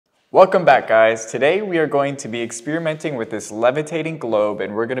Welcome back, guys. Today we are going to be experimenting with this levitating globe,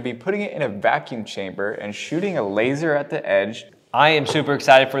 and we're going to be putting it in a vacuum chamber and shooting a laser at the edge. I am super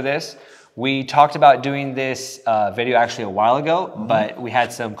excited for this. We talked about doing this video actually a while ago, but we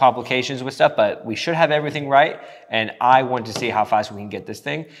had some complications with stuff, but we should have everything right. And I want to see how fast we can get this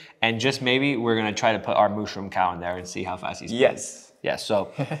thing. And just maybe we're gonna try to put our mushroom cow in there and see how fast he's Yes. Yes,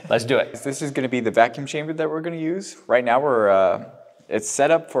 so let's do it. This is going to be the vacuum chamber that we're going to use. Right now it's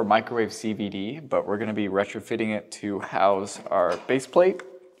set up for microwave CVD, but we're going to be retrofitting it to house our base plate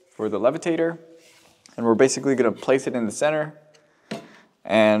for the levitator. And we're basically going to place it in the center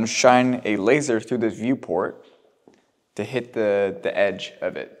and shine a laser through this viewport to hit the edge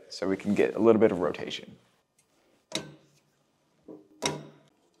of it so we can get a little bit of rotation.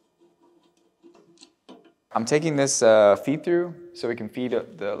 I'm taking this feed through so we can feed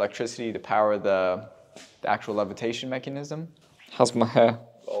the electricity to power the actual levitation mechanism. How's my hair?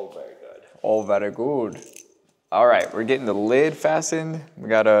 Oh, very good. Oh, very good. All right, we're getting the lid fastened. We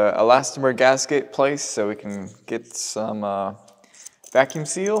got a elastomer gasket placed so we can get some vacuum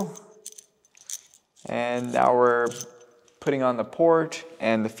seal. And now we're putting on the port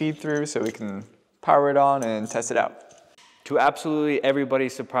and the feed through so we can power it on and test it out. To absolutely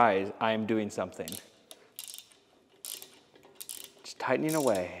everybody's surprise, I am doing something. Just tightening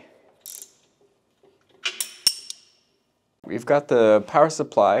away. We've got the power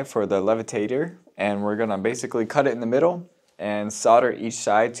supply for the levitator, and we're gonna basically cut it in the middle and solder each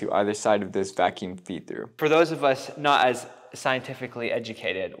side to either side of this vacuum feed through. For those of us not as scientifically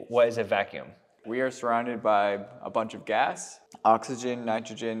educated, what is a vacuum? We are surrounded by a bunch of gas, oxygen,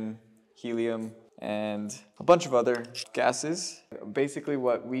 nitrogen, helium, and a bunch of other gases. Basically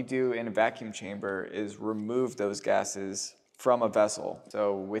what we do in a vacuum chamber is remove those gases from a vessel.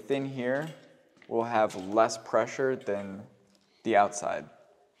 So within here, we'll have less pressure than the outside.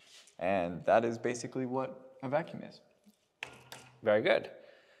 And that is basically what a vacuum is. Very good.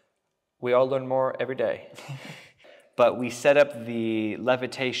 We all learn more every day. But we set up the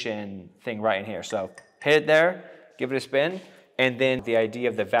levitation thing right in here. So hit it there, give it a spin, and then the idea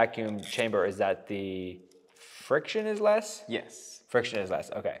of the vacuum chamber is that the friction is less? Yes. Friction is less,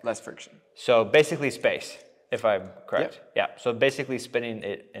 okay. Less friction. So basically space, if I'm correct. Yep. Yeah, so basically spinning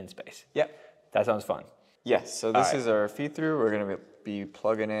it in space. Yep. That sounds fun. Yes, so this is our feed through. We're gonna be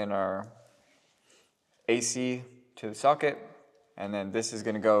plugging in our AC to the socket, and then this is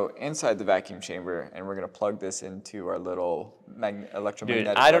gonna go inside the vacuum chamber, and we're gonna plug this into our little electromagnetic.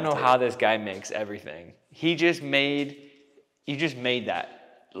 Dude, I don't know how this guy makes everything. You just made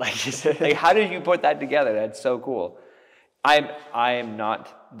that. Like how did you put that together? That's so cool. I am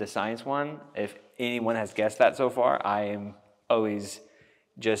not the science one. If anyone has guessed that so far, I am always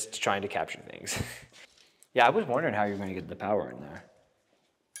just trying to capture things. Yeah, I was wondering how you're going to get the power in there.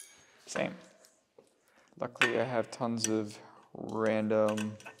 Same. Luckily, I have tons of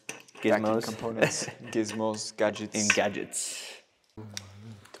random Gizmos. components, gizmos, gadgets. In gadgets.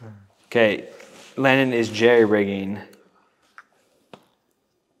 Okay, Landon is jerry-rigging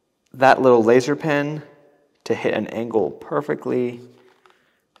that little laser pen to hit an angle perfectly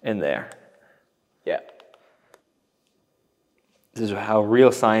in there. Yeah. This is how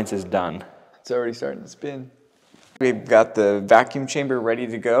real science is done. It's already starting to spin. We've got the vacuum chamber ready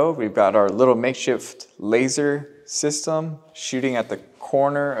to go. We've got our little makeshift laser system shooting at the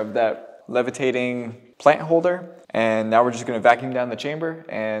corner of that levitating plant holder. And now we're just gonna vacuum down the chamber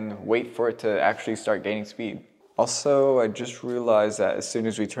and wait for it to actually start gaining speed. Also, I just realized that as soon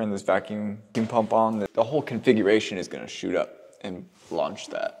as we turn this vacuum pump on, the whole configuration is gonna shoot up and launch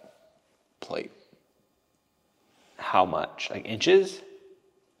that plate. How much? Like inches?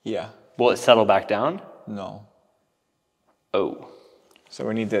 Yeah. Will it settle back down? No. Oh. So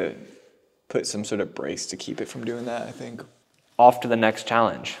we need to put some sort of brace to keep it from doing that, I think. Off to the next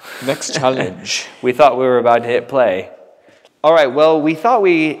challenge. Next challenge. We thought we were about to hit play. All right, well, we thought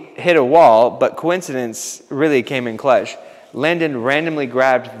we hit a wall, but coincidence really came in clutch. Landon randomly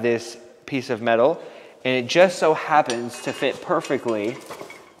grabbed this piece of metal, and it just so happens to fit perfectly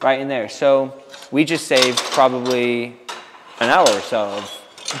right in there. So we just saved probably an hour or so of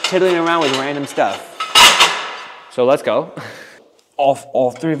tiddling around with random stuff. So let's go.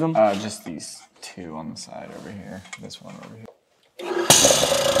 All three of them? Just these two on the side over here. This one over here.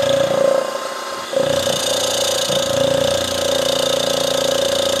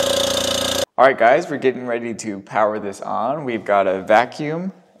 All right, guys, we're getting ready to power this on. We've got a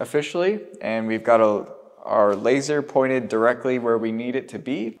vacuum officially, and we've got our laser pointed directly where we need it to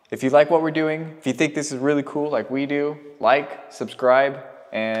be. If you like what we're doing, if you think this is really cool like we do, like, subscribe,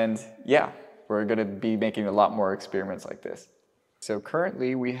 and yeah, we're gonna be making a lot more experiments like this. So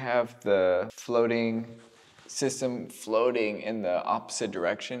currently we have the floating system floating in the opposite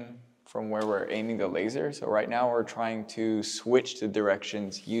direction from where we're aiming the laser. So right now we're trying to switch the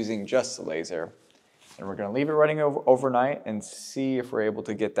directions using just the laser. And we're gonna leave it running overnight and see if we're able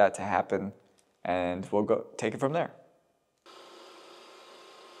to get that to happen. And we'll go take it from there.